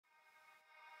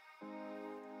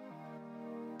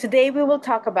Today we will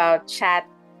talk about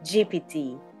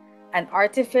ChatGPT, an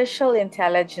artificial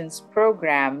intelligence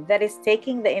program that is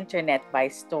taking the internet by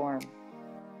storm.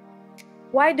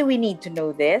 Why do we need to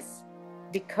know this?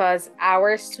 Because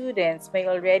our students may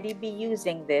already be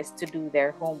using this to do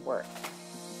their homework.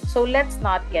 So let's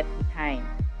not get behind.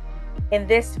 In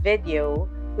this video,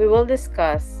 we will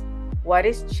discuss what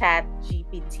is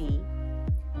ChatGPT,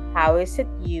 how is it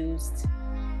used,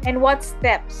 and what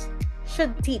steps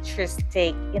should teachers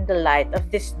take in the light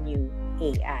of this new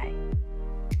AI.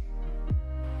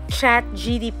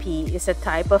 ChatGPT is a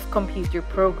type of computer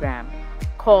program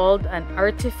called an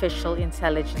artificial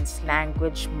intelligence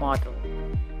language model.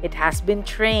 It has been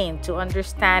trained to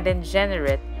understand and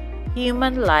generate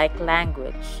human-like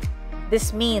language.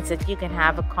 This means that you can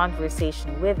have a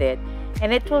conversation with it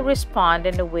and it will respond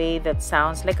in a way that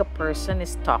sounds like a person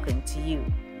is talking to you.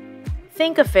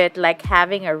 Think of it like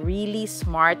having a really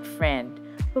smart friend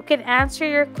who can answer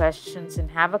your questions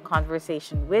and have a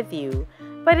conversation with you,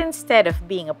 but instead of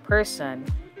being a person,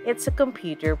 it's a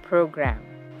computer program.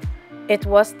 It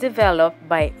was developed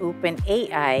by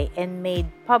OpenAI and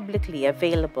made publicly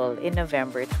available in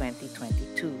November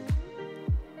 2022.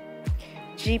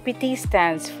 GPT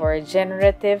stands for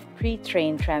Generative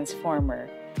Pre-trained Transformer.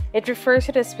 It refers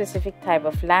to the specific type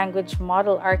of language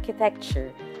model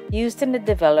architecture used in the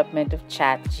development of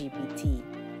ChatGPT.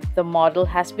 The model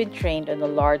has been trained on a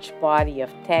large body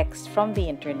of text from the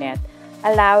internet,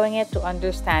 allowing it to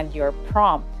understand your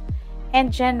prompt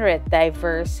and generate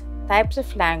diverse types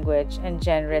of language and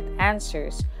generate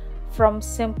answers from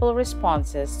simple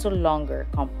responses to longer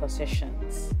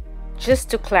compositions. Just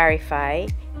to clarify,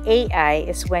 AI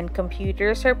is when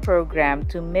computers are programmed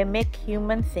to mimic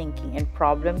human thinking and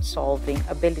problem-solving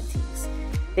abilities.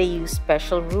 They use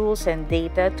special rules and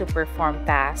data to perform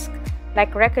tasks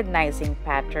like recognizing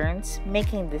patterns,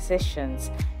 making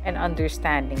decisions, and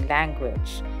understanding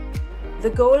language. The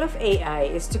goal of AI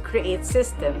is to create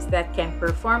systems that can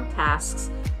perform tasks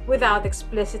without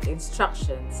explicit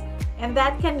instructions and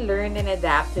that can learn and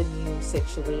adapt to new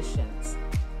situations.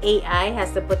 AI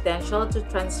has the potential to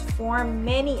transform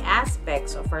many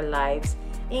aspects of our lives,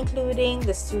 including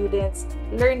the students'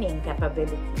 learning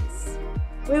capabilities.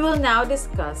 We will now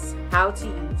discuss how to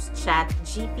use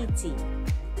ChatGPT.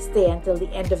 Stay until the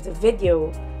end of the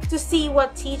video to see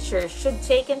what teachers should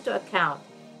take into account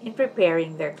in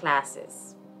preparing their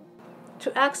classes.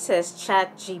 To access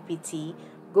ChatGPT,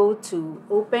 go to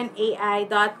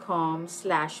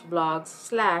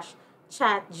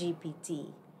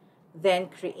openai.com/blogs/ChatGPT. Then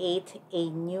create a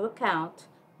new account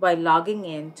by logging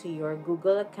in to your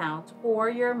Google account or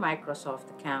your Microsoft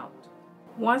account.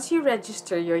 Once you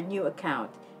register your new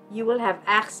account, you will have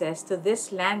access to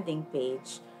this landing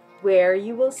page where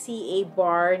you will see a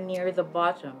bar near the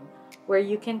bottom where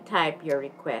you can type your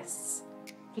requests.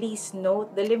 Please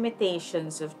note the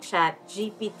limitations of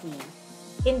ChatGPT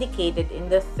indicated in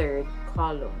the third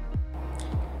column.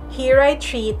 Here I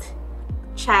treat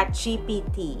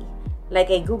ChatGPT like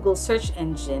a Google search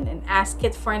engine and ask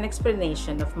it for an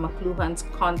explanation of McLuhan's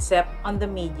concept on the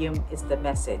medium is the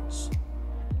message.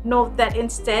 Note that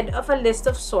instead of a list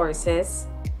of sources,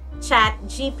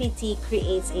 ChatGPT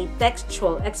creates a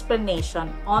textual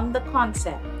explanation on the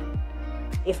concept.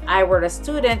 If I were a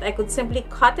student, I could simply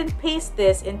cut and paste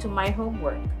this into my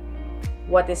homework.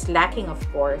 What is lacking, of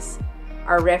course,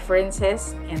 are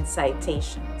references and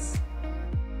citations.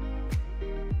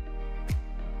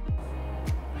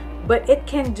 But it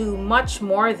can do much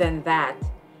more than that.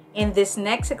 In this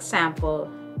next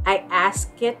example, I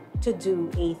asked it to do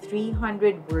a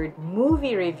 300-word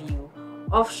movie review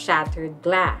of Shattered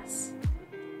Glass.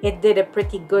 It did a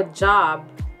pretty good job,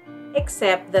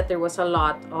 except that there was a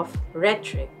lot of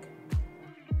rhetoric.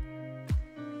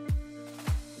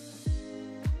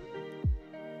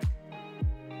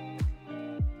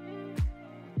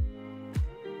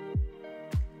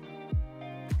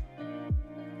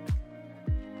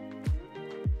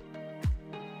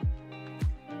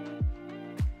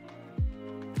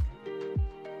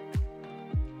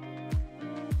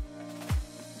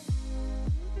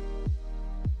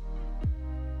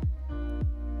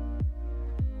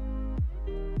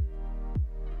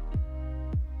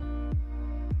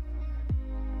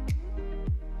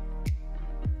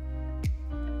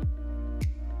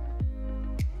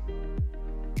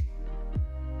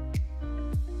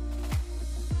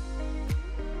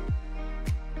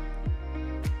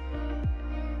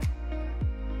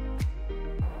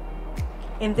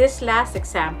 In this last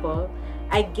example,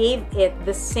 I gave it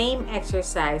the same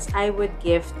exercise I would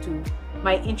give to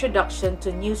my introduction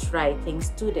to news writing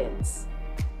students.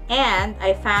 And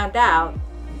I found out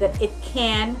that it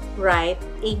can write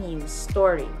a news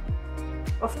story.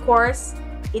 Of course,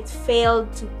 it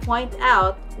failed to point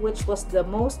out which was the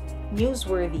most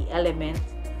newsworthy element,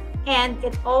 and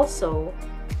it also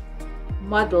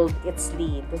muddled its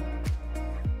lead.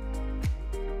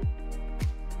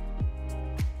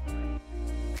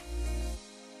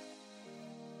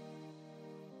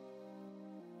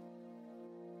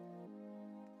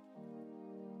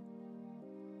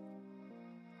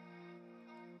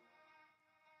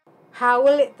 How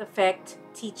will it affect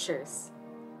teachers?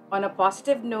 On a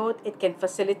positive note, it can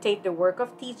facilitate the work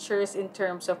of teachers in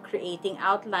terms of creating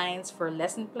outlines for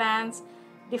lesson plans,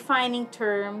 defining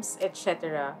terms,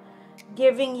 etc.,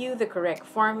 giving you the correct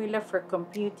formula for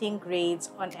computing grades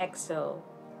on Excel.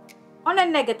 On a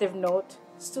negative note,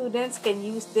 students can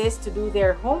use this to do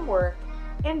their homework,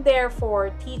 and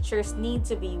therefore, teachers need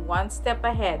to be one step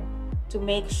ahead to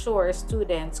make sure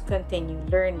students continue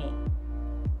learning.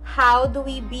 How do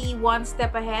we be one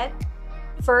step ahead?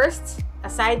 First,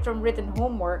 aside from written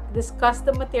homework, discuss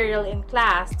the material in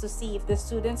class to see if the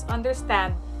students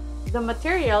understand the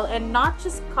material and not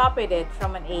just copied it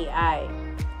from an AI.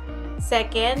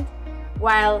 Second,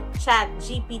 while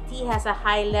ChatGPT has a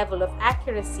high level of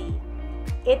accuracy,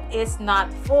 it is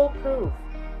not foolproof,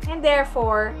 and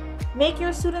therefore, make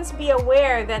your students be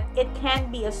aware that it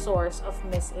can be a source of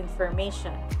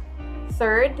misinformation.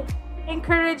 Third,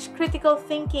 encourage critical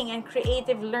thinking and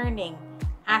creative learning.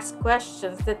 Ask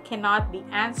questions that cannot be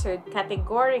answered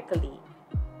categorically.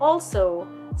 Also,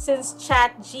 since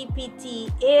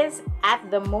ChatGPT is at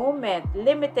the moment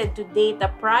limited to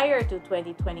data prior to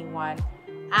 2021,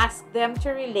 ask them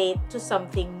to relate to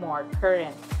something more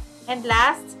current. And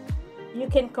last, you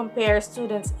can compare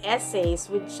students' essays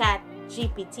with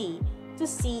ChatGPT to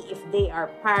see if they are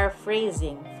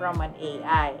paraphrasing from an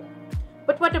AI.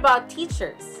 But what about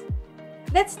teachers?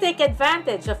 Let's take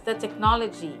advantage of the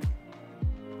technology.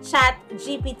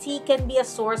 ChatGPT can be a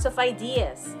source of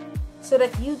ideas so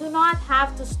that you do not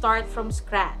have to start from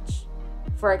scratch.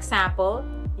 For example,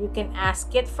 you can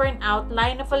ask it for an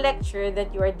outline of a lecture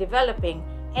that you are developing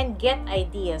and get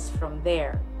ideas from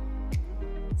there.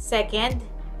 Second,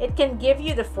 it can give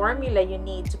you the formula you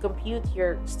need to compute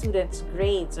your students'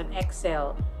 grades on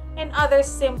Excel and other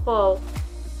simple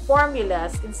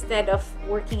formulas instead of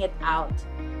working it out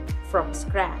from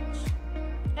scratch.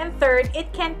 And third,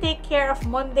 it can take care of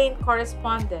mundane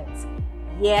correspondence.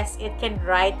 Yes, it can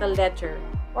write a letter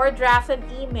or draft an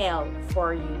email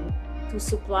for you to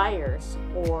suppliers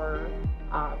or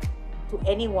to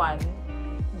anyone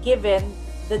given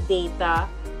the data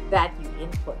that you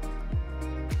input.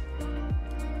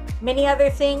 Many other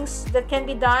things that can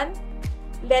be done.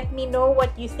 Let me know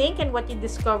what you think and what you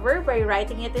discover by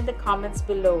writing it in the comments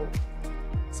below.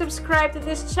 Subscribe to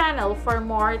this channel for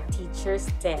more Teachers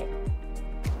Tech.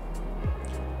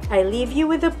 I leave you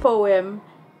with a poem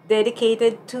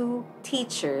dedicated to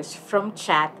teachers from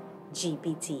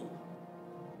ChatGPT.